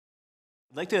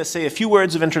I'd like to say a few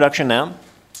words of introduction now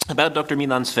about Dr.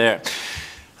 Milan Zver.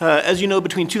 As you know,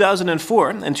 between 2004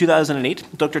 and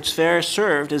 2008, Dr. Zver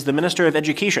served as the Minister of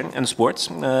Education and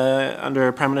Sports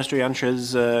under Prime Minister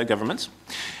Janša's government.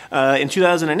 In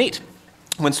 2008,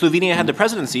 when Slovenia had the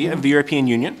presidency of the European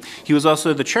Union, he was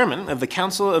also the chairman of the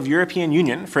Council of European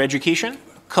Union for Education,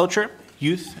 Culture,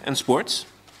 Youth and Sports.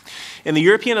 In the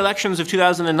European elections of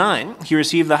 2009, he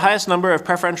received the highest number of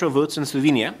preferential votes in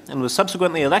Slovenia and was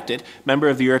subsequently elected member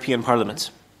of the European Parliament.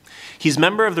 He's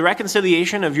member of the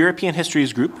Reconciliation of European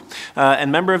Histories Group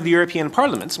and member of the European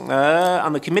Parliament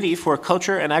on the Committee for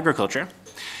Culture and Agriculture.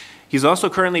 He's also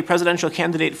currently presidential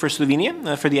candidate for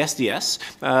Slovenia for the SDS.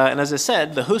 And as I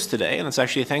said, the host today, and it's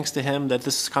actually thanks to him that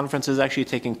this conference is actually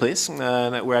taking place,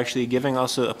 that we're actually giving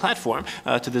also a platform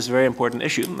to this very important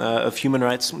issue of human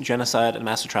rights, genocide, and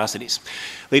mass atrocities.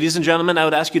 Ladies and gentlemen, I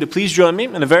would ask you to please join me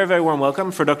in a very, very warm welcome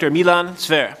for Dr. Milan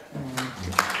Zver.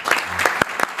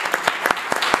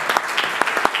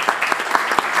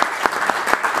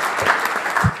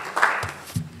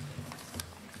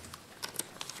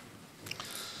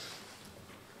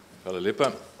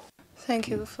 Thank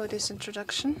you for this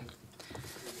introduction.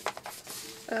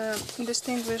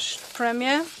 Distinguished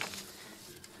Premier,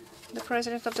 the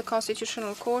President of the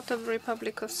Constitutional Court of the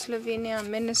Republic of Slovenia,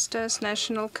 ministers,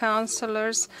 national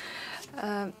councillors,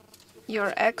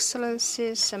 Your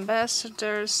Excellencies,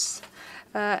 ambassadors,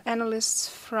 analysts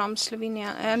from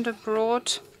Slovenia and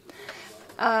abroad,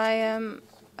 I am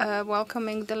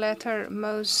welcoming the letter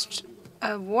most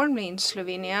warmly in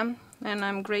Slovenia, and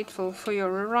I'm grateful for your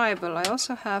arrival. I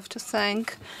also have to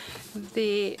thank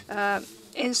the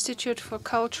Institute for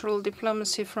Cultural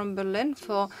Diplomacy from Berlin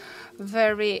for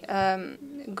very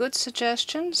good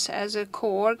suggestions as a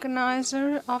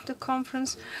co-organizer of the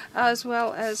conference, as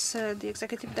well as the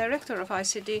Executive Director of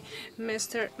ICD,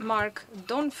 Mr. Mark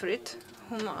Donfrit,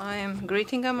 whom I am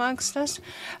greeting amongst us.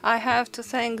 I have to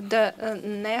thank the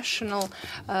National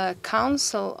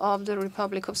Council of the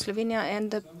Republic of Slovenia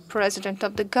and the President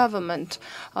of the Government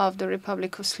of the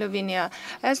Republic of Slovenia.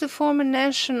 As the former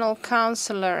National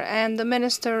Councillor and the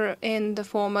Minister in the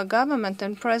former government,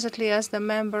 and presently as the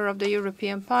member of the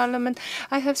European Parliament,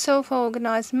 I have so far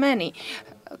organized many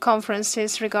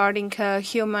conferences regarding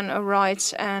human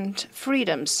rights and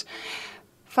freedoms,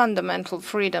 fundamental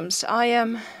freedoms. I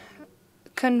am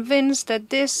convinced that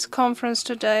this conference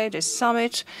today, this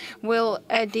summit, will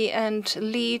at the end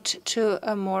lead to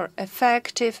a more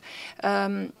effective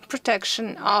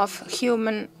protection of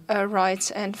human rights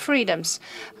and freedoms.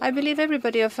 I believe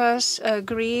everybody of us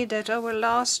agree that our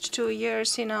last 2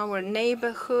 years in our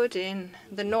neighborhood, in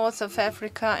the north of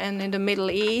Africa and in the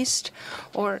Middle East,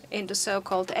 or in the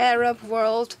so-called Arab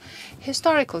world,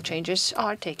 historical changes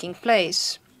are taking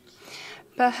place.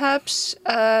 Perhaps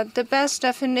the best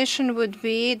definition would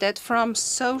be that from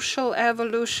social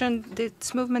evolution,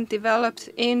 this movement developed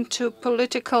into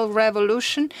political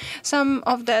revolution. Some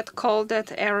of that call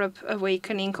that Arab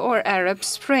awakening or Arab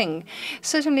Spring.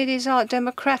 Certainly these are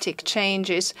democratic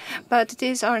changes, but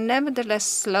these are nevertheless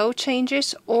slow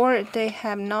changes, or they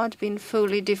have not been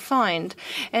fully defined.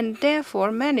 And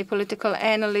therefore, many political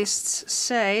analysts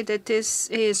say that this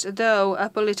is, though, a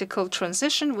political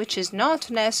transition, which is not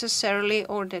necessarily,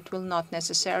 or that will not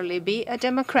necessarily be, a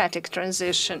democratic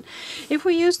transition. If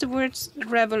we use the word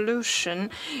revolution,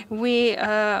 we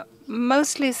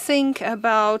mostly think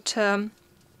about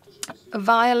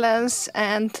violence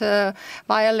and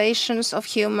violations of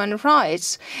human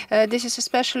rights. This is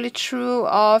especially true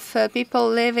of people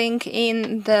living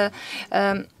in the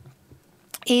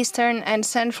Eastern and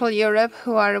Central Europe,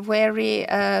 who are very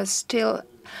still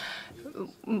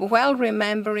well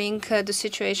remembering the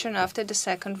situation after the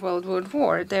Second World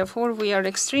War. Therefore, we are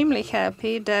extremely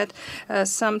happy that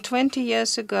some 20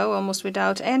 years ago, almost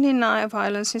without any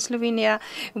violence in Slovenia,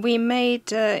 we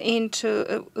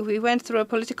went through a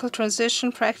political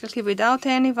transition practically without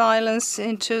any violence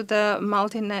into the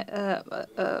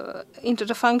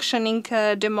functioning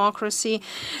democracy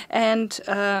and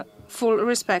full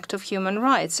respect of human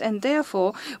rights, and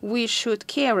therefore we should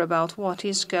care about what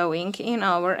is going in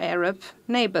our Arab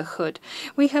neighborhood.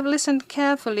 We have listened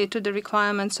carefully to the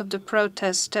requirements of the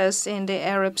protesters in the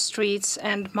Arab streets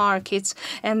and markets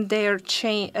and their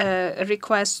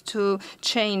request to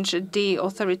change the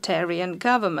authoritarian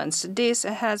governments. This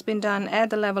has been done at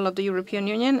the level of the European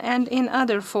Union and in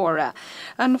other fora.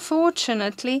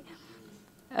 Unfortunately,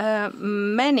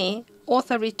 many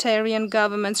authoritarian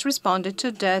governments responded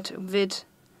to that with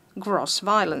gross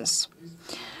violence.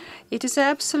 It is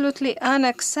absolutely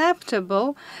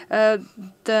unacceptable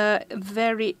the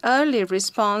very early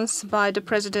response by the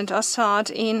President Assad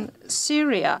in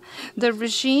Syria. The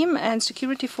regime and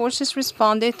security forces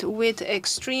responded with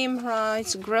extreme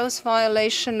rights, gross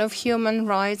violation of human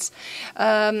rights,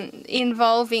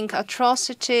 involving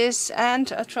atrocities and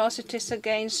atrocities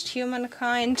against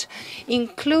humankind,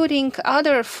 including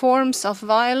other forms of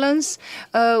violence,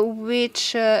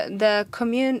 which the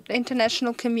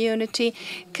international community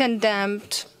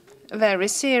condemned very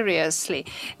seriously.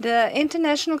 The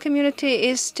international community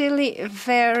is still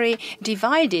very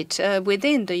divided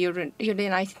within the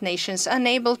United Nations,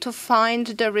 unable to find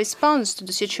the response to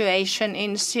the situation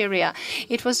in Syria.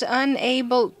 It was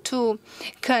unable to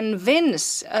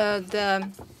convince the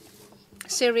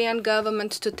Syrian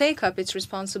government to take up its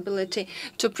responsibility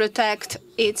to protect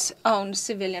its own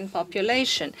civilian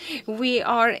population. We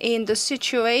are in the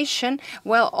situation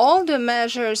where all the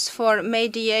measures for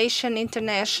mediation,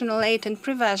 international aid and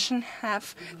prevention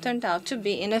have turned out to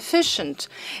be inefficient.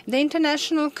 The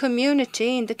international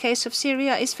community, in the case of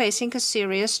Syria, is facing a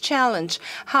serious challenge: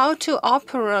 how to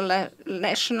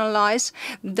operationalize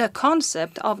the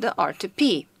concept of the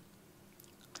R2P.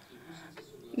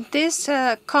 This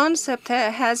concept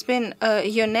has been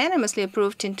unanimously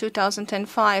approved in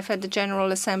 2005 at the General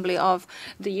Assembly of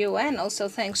the UN, also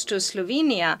thanks to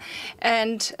Slovenia.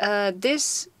 And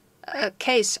this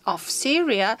case of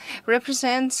Syria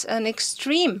represents an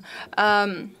extreme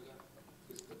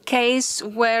case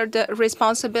where the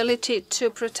responsibility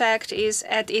to protect is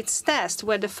at its test,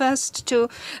 where the first two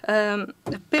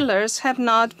pillars have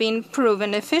not been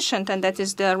proven efficient, and that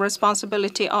is the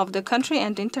responsibility of the country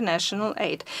and international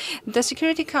aid. The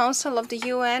Security Council of the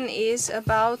UN is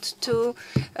about to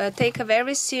take a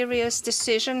very serious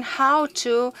decision how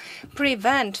to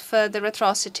prevent further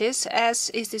atrocities,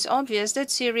 as it is obvious that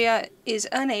Syria is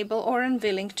unable or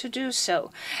unwilling to do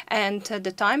so. And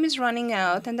the time is running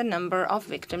out and the number of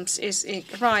victims is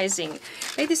rising.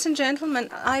 Ladies and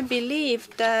gentlemen, I believe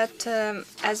that,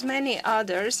 as many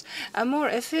others, a more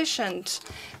efficient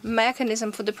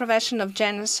mechanism for the prevention of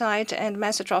genocide and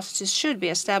mass atrocities should be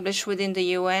established within the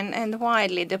UN and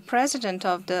widely. The President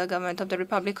of the Government of the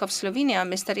Republic of Slovenia,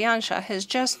 Mr. Janša, has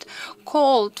just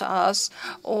called us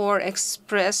or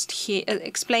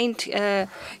explained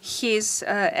his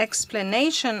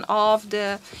explanation of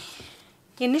the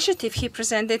initiative he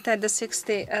presented at the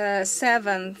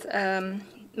 67th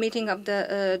meeting of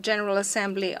the General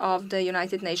Assembly of the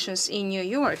United Nations in New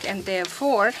York. And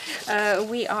therefore,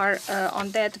 we are on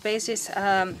that basis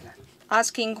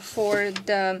asking for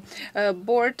the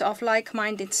board of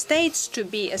like-minded states to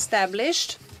be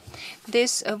established.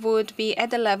 This would be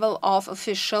at the level of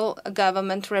official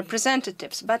government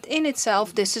representatives. But in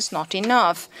itself, this is not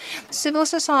enough. Civil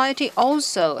society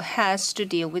also has to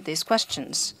deal with these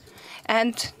questions.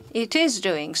 And it is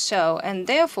doing so. And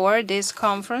therefore, this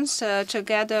conference,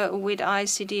 together with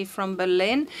ICD from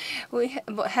Berlin,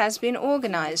 has been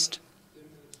organized.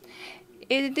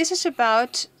 This is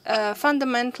about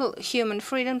fundamental human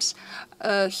freedoms,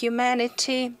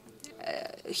 humanity,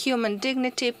 human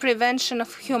dignity, prevention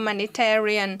of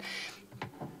humanitarian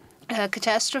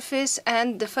catastrophes,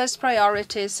 and the first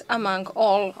priorities among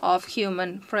all of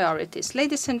human priorities.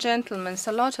 Ladies and gentlemen,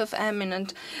 a lot of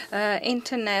eminent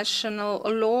international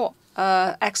law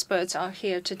experts are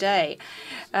here today.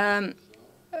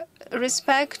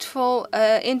 Respectful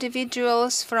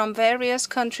individuals from various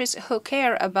countries who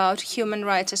care about human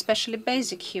rights, especially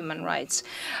basic human rights.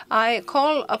 I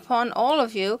call upon all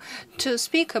of you to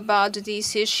speak about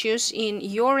these issues in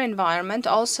your environment,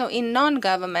 also in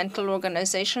non-governmental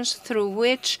organizations, through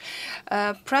which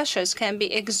pressures can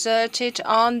be exerted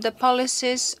on the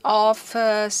policies of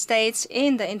states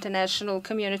in the international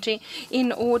community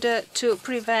in order to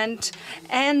prevent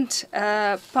and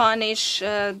punish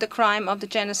the crime of the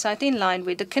genocide in line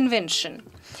with the convention.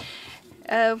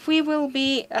 We will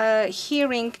be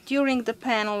hearing during the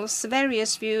panels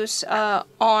various views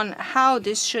on how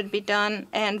this should be done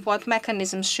and what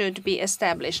mechanisms should be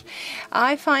established.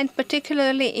 I find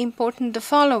particularly important the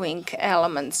following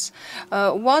elements.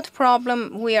 What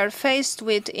problem we are faced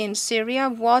with in Syria,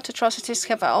 what atrocities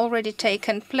have already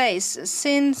taken place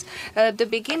since the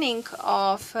beginning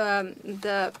of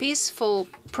the peaceful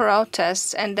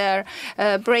protests and their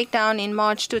breakdown in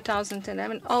March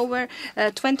 2011. Over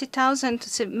 20,000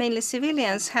 mainly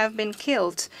civilians have been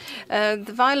killed.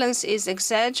 The violence is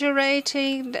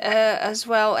exaggerated, as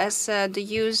well as the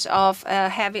use of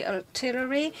heavy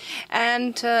artillery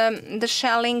and the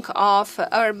shelling of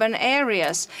urban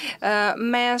areas.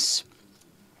 Mass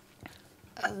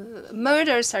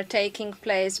murders are taking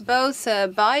place, both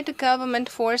by the government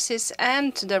forces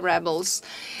and the rebels.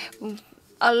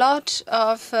 A lot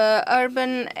of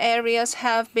urban areas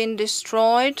have been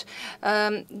destroyed.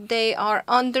 They are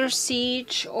under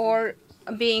siege or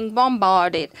being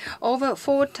bombarded. Over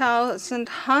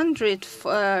 4,100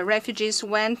 refugees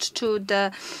fled to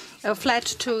the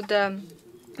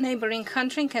neighboring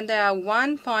country, and there are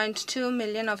 1.2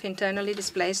 million of internally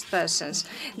displaced persons.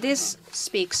 This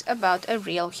speaks about a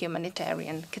real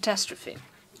humanitarian catastrophe.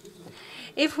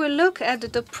 If we look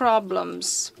at the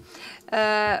problems,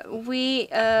 we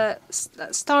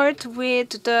start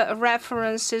with the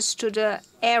references to the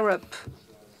Arab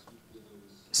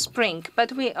Spring,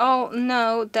 but we all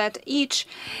know that each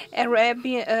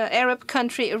Arab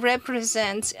country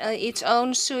represents its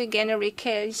own sui generis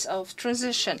case of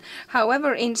transition.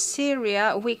 However, in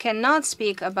Syria, we cannot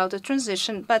speak about a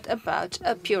transition, but about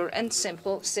a pure and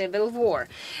simple civil war.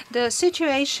 The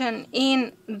situation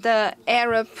in the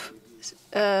Arab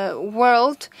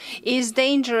world is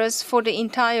dangerous for the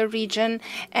entire region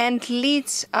and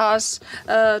leads us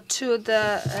to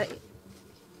the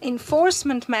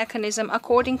enforcement mechanism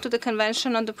according to the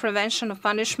Convention on the Prevention of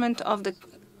Punishment of the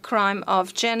Crime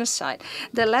of Genocide.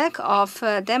 The lack of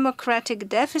democratic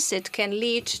deficit can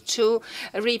lead to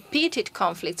repeated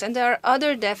conflicts, and there are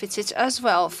other deficits as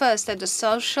well. First, at the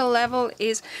social level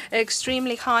is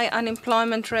extremely high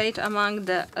unemployment rate among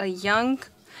the young,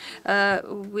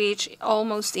 which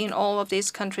almost in all of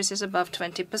these countries is above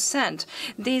 20%.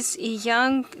 This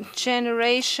young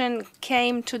generation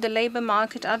came to the labor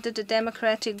market after the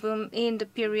democratic boom in the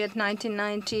period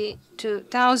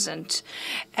 1990-2000.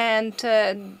 And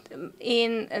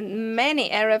in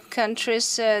many Arab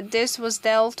countries, this was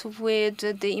dealt with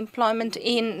the employment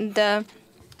in the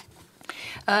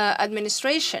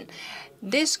administration.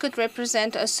 This could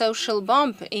represent a social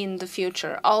bump in the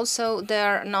future. Also,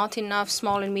 there are not enough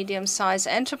small and medium-sized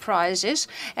enterprises,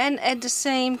 and at the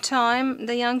same time,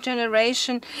 the young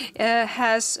generation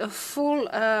has a full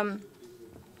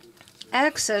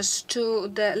access to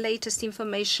the latest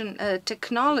information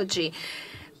technology.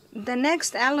 The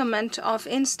next element of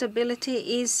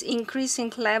instability is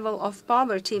increasing level of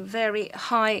poverty, very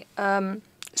high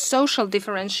social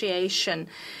differentiation.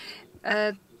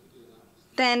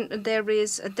 Then there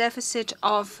is a deficit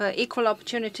of equal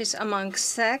opportunities among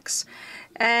sex,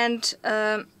 and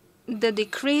the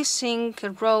decreasing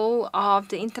role of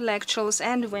the intellectuals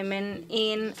and women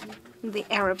in the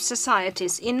Arab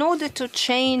societies. In order to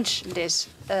change these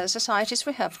societies,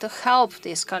 we have to help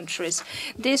these countries.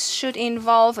 This should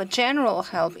involve a general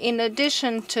help. In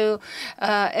addition to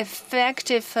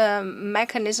effective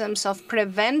mechanisms of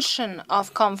prevention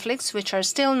of conflicts, which are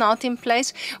still not in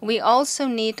place, we also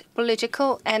need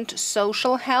political and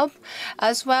social help,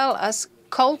 as well as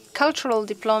cultural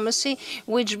diplomacy,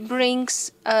 which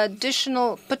brings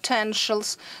additional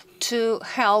potentials to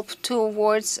help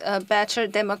towards a better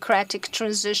democratic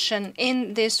transition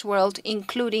in this world,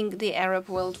 including the Arab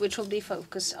world, which will be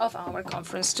focus of our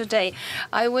conference today.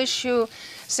 I wish you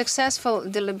successful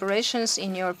deliberations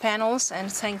in your panels,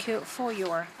 and thank you for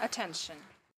your attention.